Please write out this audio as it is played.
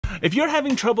If you're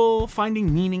having trouble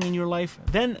finding meaning in your life,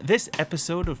 then this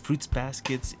episode of Fruits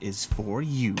Baskets is for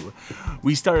you.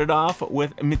 We started off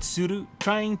with Misturu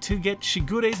trying to get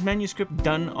Shigure's manuscript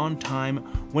done on time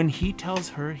when he tells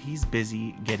her he's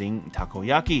busy getting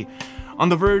takoyaki. On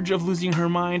the verge of losing her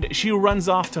mind, she runs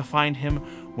off to find him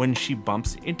when she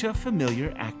bumps into a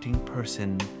familiar acting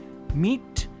person.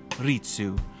 Meet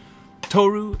Ritsu.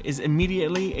 Toru is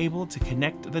immediately able to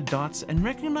connect the dots and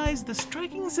recognize the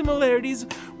striking similarities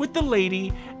with the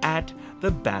lady at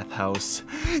the bathhouse.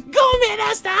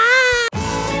 Gomenasta!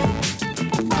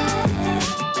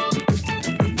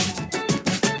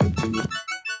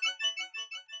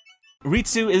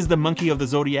 Ritsu is the monkey of the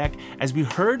zodiac, as we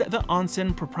heard the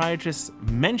onsen proprietress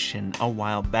mention a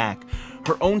while back,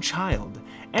 her own child.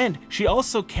 And she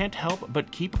also can't help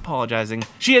but keep apologizing.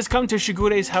 She has come to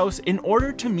Shigure's house in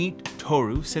order to meet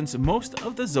Toru, since most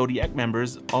of the Zodiac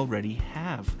members already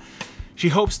have. She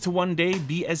hopes to one day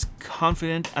be as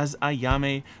confident as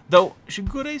Ayame, though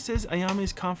Shigure says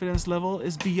Ayame's confidence level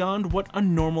is beyond what a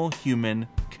normal human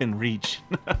can reach.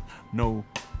 No,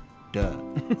 duh.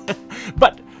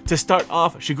 But to start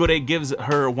off, Shigure gives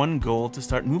her one goal to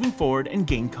start moving forward and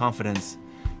gain confidence: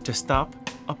 to stop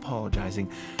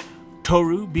apologizing.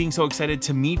 Toru, being so excited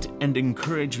to meet and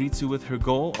encourage Ritsu with her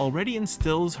goal, already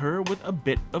instills her with a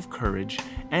bit of courage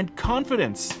and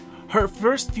confidence. Her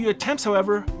first few attempts,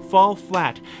 however, fall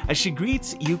flat as she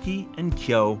greets Yuki and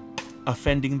Kyo,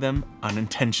 offending them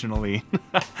unintentionally.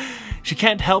 She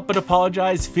can't help but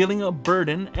apologize, feeling a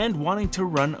burden and wanting to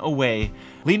run away,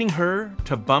 leading her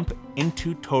to bump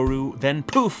into Toru, then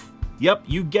poof! Yep,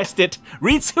 you guessed it.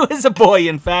 Ritsu is a boy,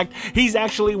 in fact. He's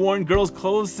actually worn girls'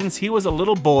 clothes since he was a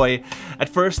little boy. At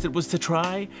first it was to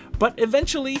try, but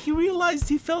eventually he realized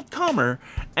he felt calmer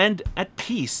and at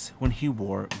peace when he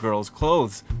wore girls'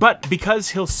 clothes. But because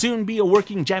he'll soon be a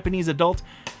working Japanese adult,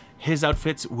 his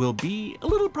outfits will be a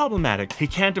little problematic. He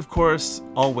can't, of course,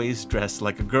 always dress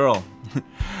like a girl.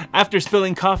 After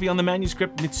spilling coffee on the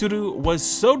manuscript, Misturu was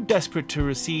so desperate to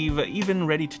receive, even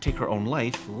ready to take her own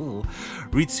life,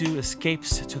 Ritsu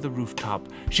escapes to the rooftop.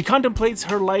 She contemplates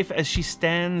her life as she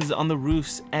stands on the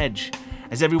roof's edge.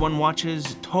 As everyone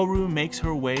watches, Toru makes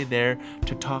her way there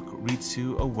to talk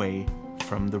Ritsu away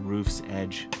from the roof's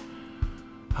edge.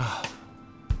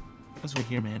 That's right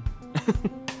here, man.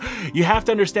 You have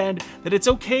to understand that it's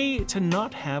okay to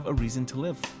not have a reason to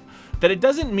live. That it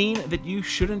doesn't mean that you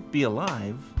shouldn't be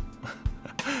alive.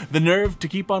 The nerve to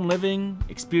keep on living,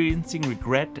 experiencing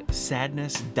regret,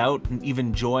 sadness, doubt, and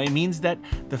even joy means that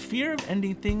the fear of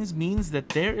ending things means that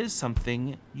there is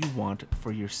something you want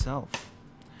for yourself.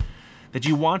 That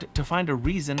you want to find a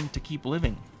reason to keep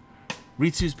living.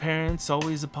 Ritsu's parents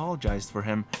always apologized for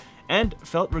him and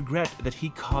felt regret that he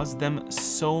caused them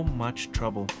so much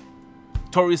trouble.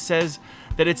 Toru says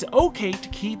that it's okay to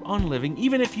keep on living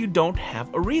even if you don't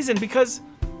have a reason, because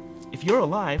if you're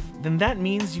alive, then that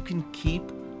means you can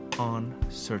keep on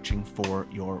searching for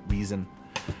your reason.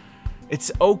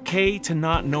 It's okay to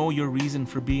not know your reason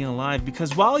for being alive,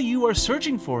 because while you are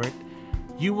searching for it,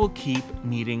 you will keep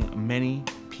meeting many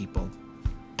people.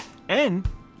 And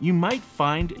you might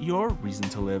find your reason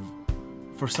to live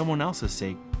for someone else's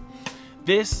sake.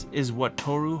 This is what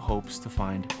Toru hopes to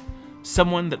find.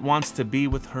 Someone that wants to be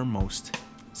with her most.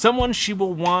 Someone she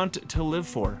will want to live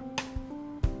for.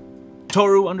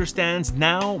 Toru understands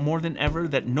now more than ever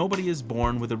that nobody is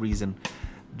born with a reason.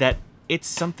 That it's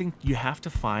something you have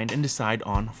to find and decide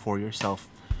on for yourself.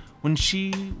 When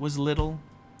she was little,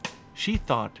 she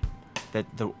thought that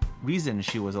the reason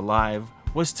she was alive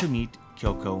was to meet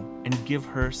Kyoko and give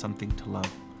her something to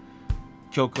love.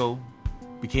 Kyoko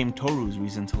became Toru's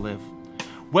reason to live.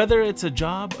 Whether it's a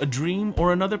job, a dream,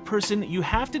 or another person, you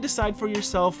have to decide for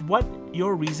yourself what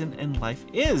your reason in life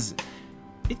is.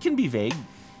 It can be vague,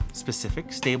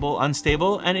 specific, stable,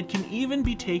 unstable, and it can even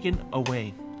be taken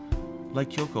away, like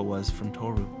Kyoko was from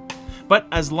Toru. But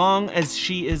as long as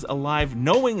she is alive,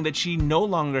 knowing that she no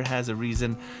longer has a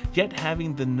reason, yet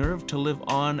having the nerve to live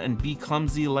on and be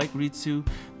clumsy like Ritsu,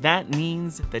 that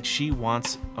means that she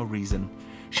wants a reason.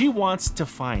 She wants to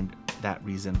find that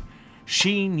reason.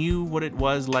 She knew what it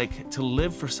was like to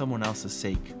live for someone else's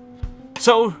sake.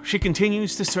 So she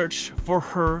continues to search for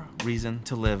her reason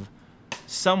to live.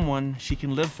 Someone she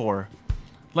can live for,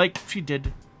 like she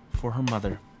did for her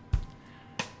mother.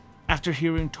 After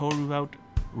hearing Toru out,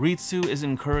 Ritsu is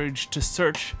encouraged to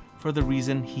search for the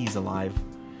reason he's alive.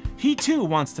 He too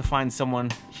wants to find someone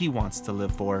he wants to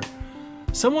live for.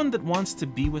 Someone that wants to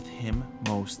be with him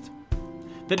most.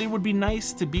 That it would be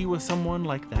nice to be with someone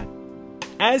like that.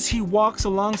 As he walks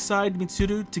alongside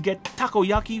Mitsuru to get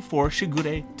takoyaki for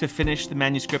Shigure to finish the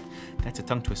manuscript, that's a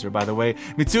tongue twister by the way,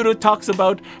 Mitsuru talks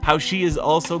about how she is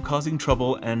also causing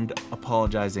trouble and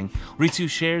apologizing. Ritsu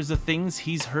shares the things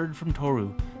he's heard from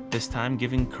Toru, this time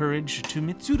giving courage to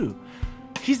Mitsuru.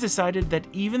 He's decided that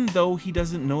even though he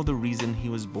doesn't know the reason he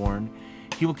was born,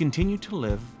 he will continue to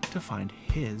live to find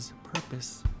his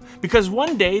purpose. Because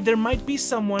one day there might be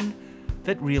someone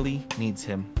that really needs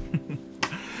him.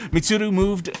 Mitsuru,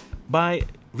 moved by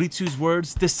Ritsu's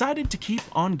words, decided to keep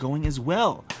on going as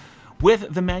well.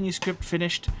 With the manuscript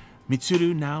finished,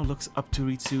 Mitsuru now looks up to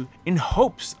Ritsu in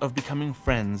hopes of becoming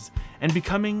friends and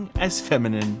becoming as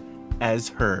feminine as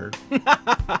her.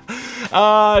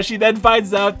 She then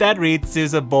finds out that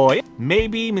Ritsu's a boy.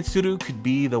 Maybe Mitsuru could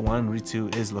be the one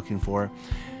Ritsu is looking for.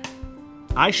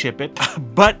 I ship it,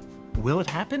 but will it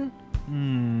happen?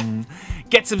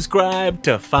 Get subscribed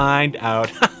to find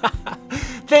out.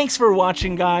 Thanks for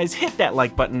watching, guys. Hit that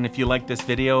like button if you like this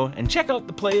video, and check out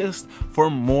the playlist for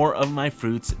more of my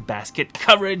fruits basket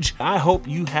coverage. I hope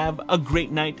you have a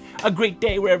great night, a great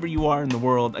day wherever you are in the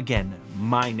world. Again,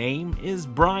 my name is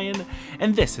Brian,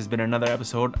 and this has been another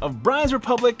episode of Brian's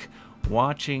Republic,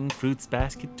 watching Fruits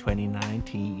Basket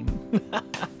 2019.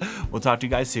 We'll talk to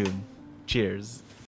you guys soon. Cheers.